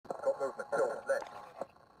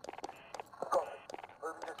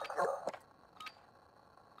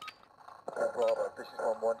This is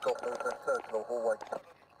 1-1, got movement, circle hallway. Check,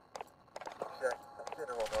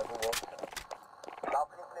 dinner on overwatch.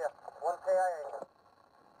 Balcony clear, 1 KIA.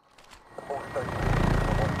 All stations.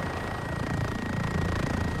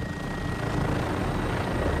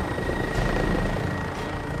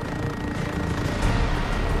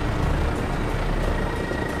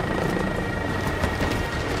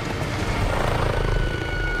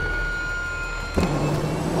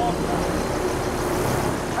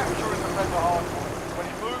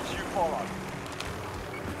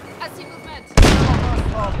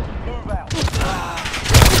 Move out. Taking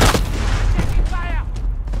fire!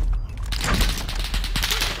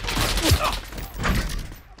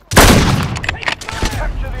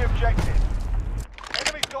 Capture the objective.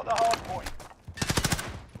 Enemy's got the hard point.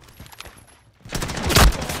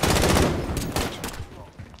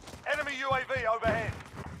 Enemy UAV overhead.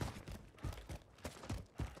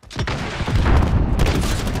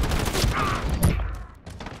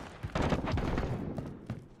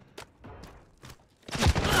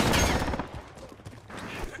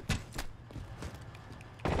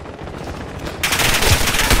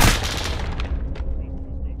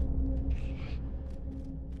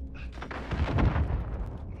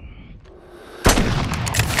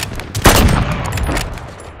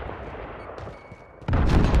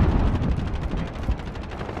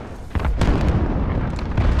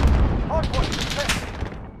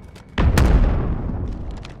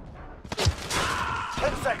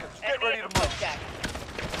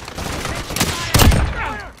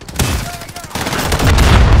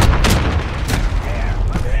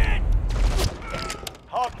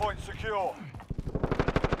 Hardpoint secure.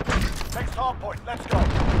 Next hardpoint, let's go.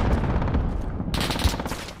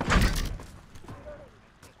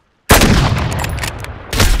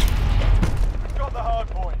 Got the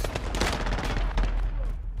hardpoint.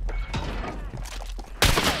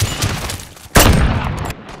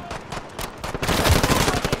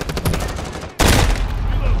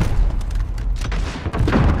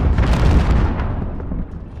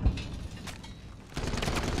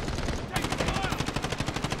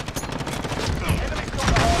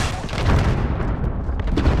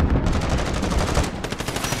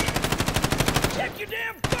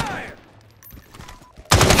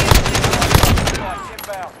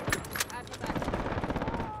 Inbound.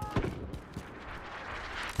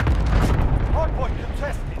 Hardpoint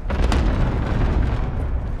contested.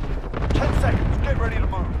 10 seconds, get ready to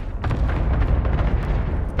move.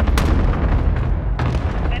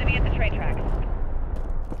 Enemy at the train tracks.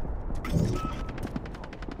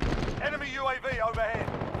 Enemy UAV overhead.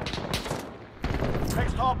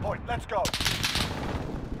 Next hardpoint, let's go.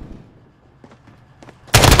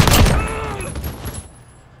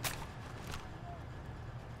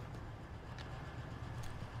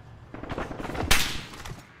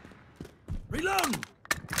 Reload!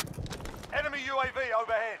 Enemy UAV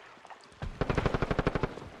overhead.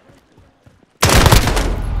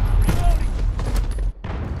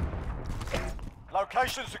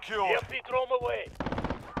 Location secured. EMP throw them away.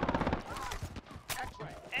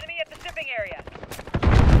 Enemy at the shipping area.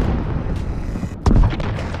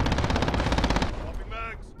 Swapping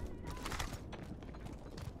mags.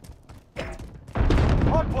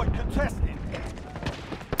 Hardpoint contested.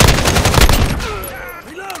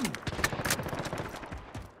 Reload!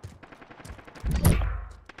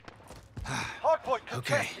 Hardpoint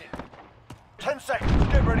contested. 10 seconds,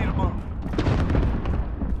 get ready to move.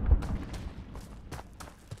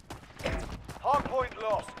 Hardpoint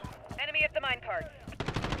lost. Enemy at the minecart.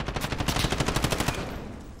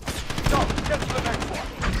 Go, get to the next one.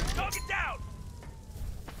 Target down!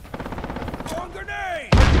 Throwing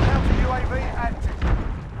grenade! Counter UAV active.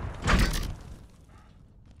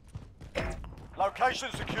 Location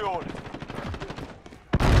secured.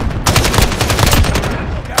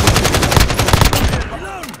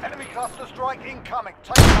 Reload! Enemy cluster strike incoming.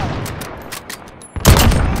 Take cover.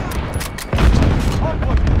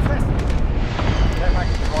 Hardpoint contested. They're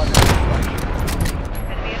making the right station.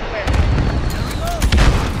 Enemy at the warehouse.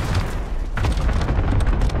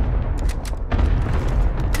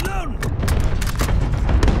 Reload!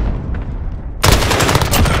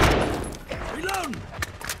 Reload!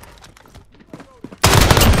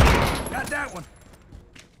 Got that one.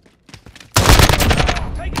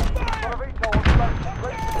 Taking fire! Got a VTOL on station.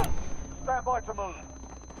 Ready to move. Stand by to move.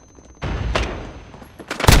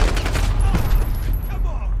 Come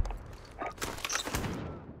on!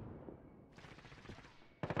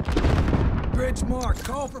 Bridge marked.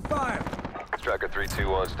 Call for fire. Striker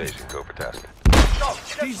 321 station, go for tasking. Go, get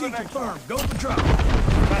to the DZ next one. confirmed. Go for drop.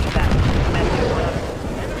 Roger that.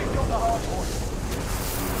 Enemy's got the hardpoint.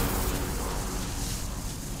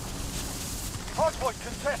 Hardpoint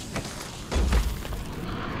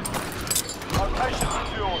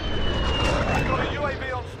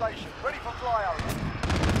station, ready for flyover.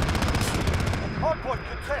 Hardpoint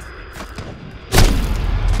contested.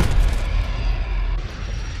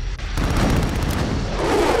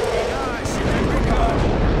 Nice, here we go.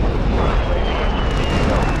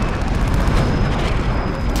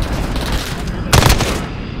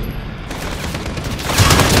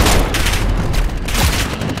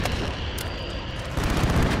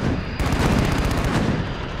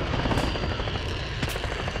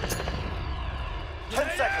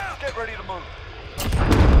 Get ready to move.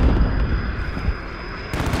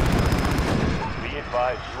 Be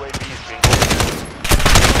advised, UAV is being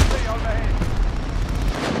UAV overhead.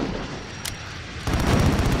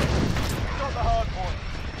 Got the hard point.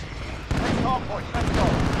 Next hard point, let's go.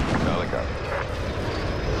 Solid copy.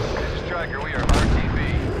 This is Striker, we are RTV.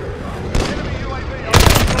 Enemy UAV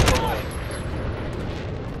overhead.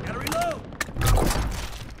 Gotta reload.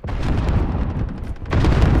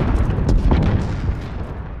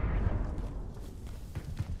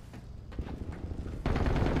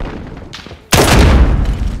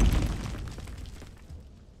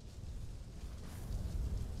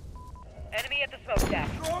 Enemy at the smokestack.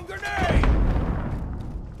 Throwing grenade.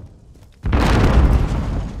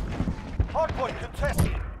 Hardpoint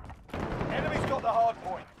contested. Enemy's got the hard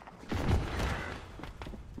point.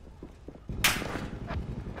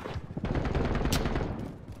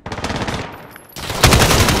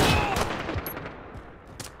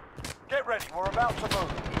 Get ready, we're about to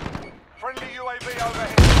move. Friendly UAV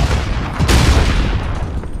overhead.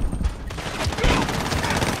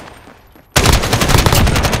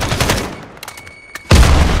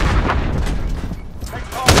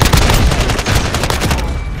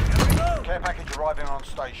 Care package arriving on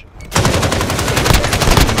station. Got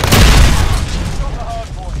the hard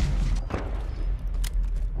point.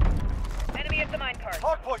 Enemy at the minecart.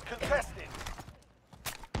 Hard point contested.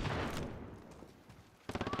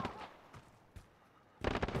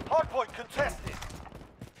 Hard point contested.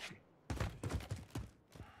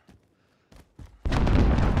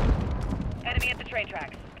 Enemy at the train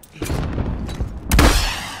tracks.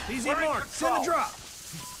 Easy We're in mark. Send a control. drop.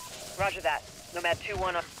 Roger that. Nomad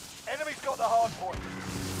 2-1 on... Enemy's got the hard point.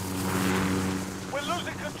 We're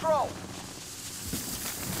losing control.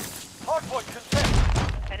 Hard point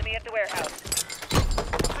contested. Enemy at the warehouse.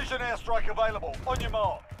 Precision airstrike available. On your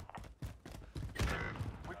mark.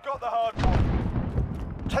 We've got the hard point.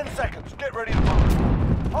 10 seconds. Get ready to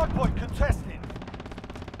move. Hard point contested.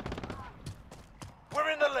 We're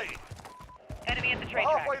in the lead. Enemy at the We're train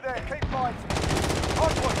halfway tracks. there. Keep fighting.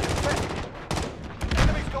 Hard point contested.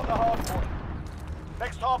 Enemy's got the hard point.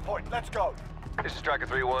 Next hard point. Let's go. This is Striker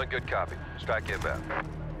 3-1, good copy. Strike inbound.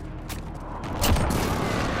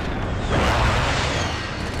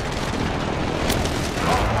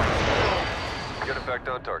 Good effect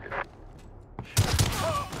on target.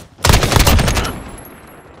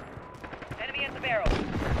 Enemy at the barrel.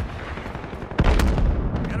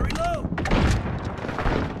 Gotta reload.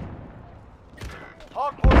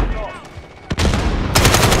 Hard point lost.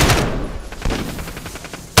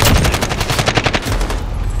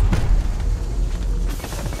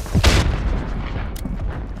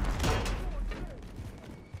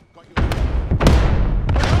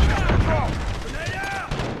 Grenade out.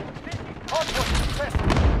 Hard point contested.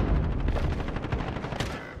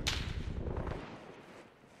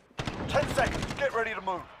 10 seconds. Get ready to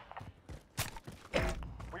move.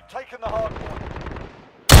 We've taken the hard point.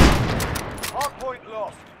 Hard point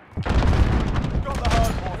lost. We've got the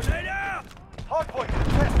hard point. Grenade out. Hard point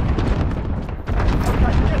contested.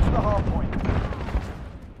 Okay, get to the hard point.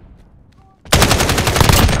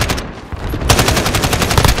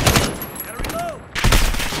 Gotta reload.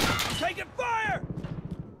 I'm taking fire.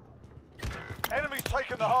 Enemy's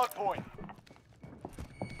taken the hard point.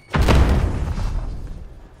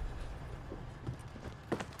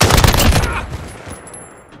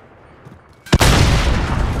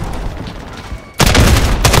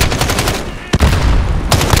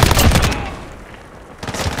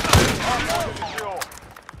 Hard point secure.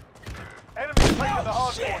 Enemy's taken the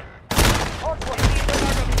hard point. Hard point.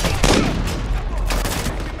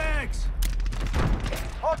 Take your mags.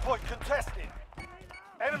 Hard point contested.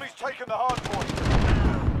 Enemy's taken the hard point.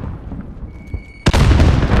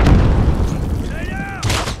 Grenade out.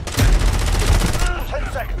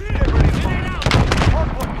 10 seconds. Get ready to move. Hard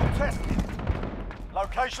point contested.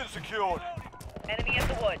 Location secured. Enemy at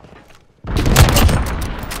the woods.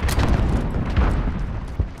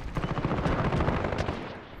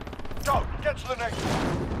 Go. Get to the next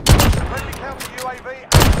one. Friendly counter UAV.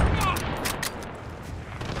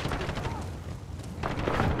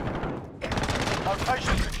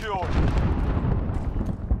 Location secured.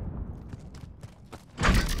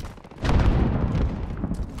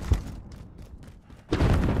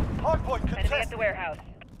 the warehouse.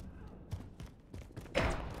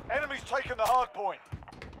 Enemy's taken the hard point.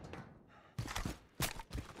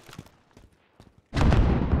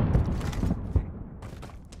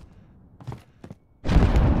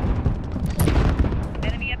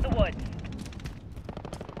 Enemy at the woods.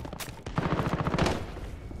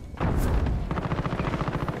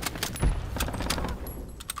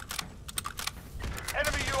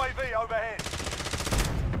 Enemy UAV overhead.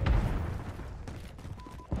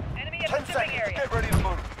 Enemy at 10 the shipping seconds. area. Get ready to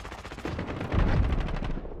move.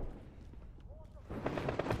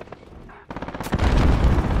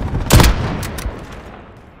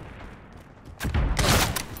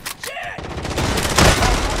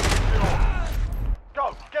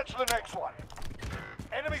 Go. Get to the next one.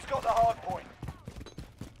 Enemy's got the hard point.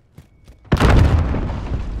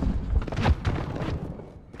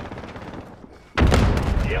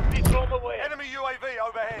 The empty dome away. Enemy UAV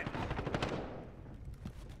overhead.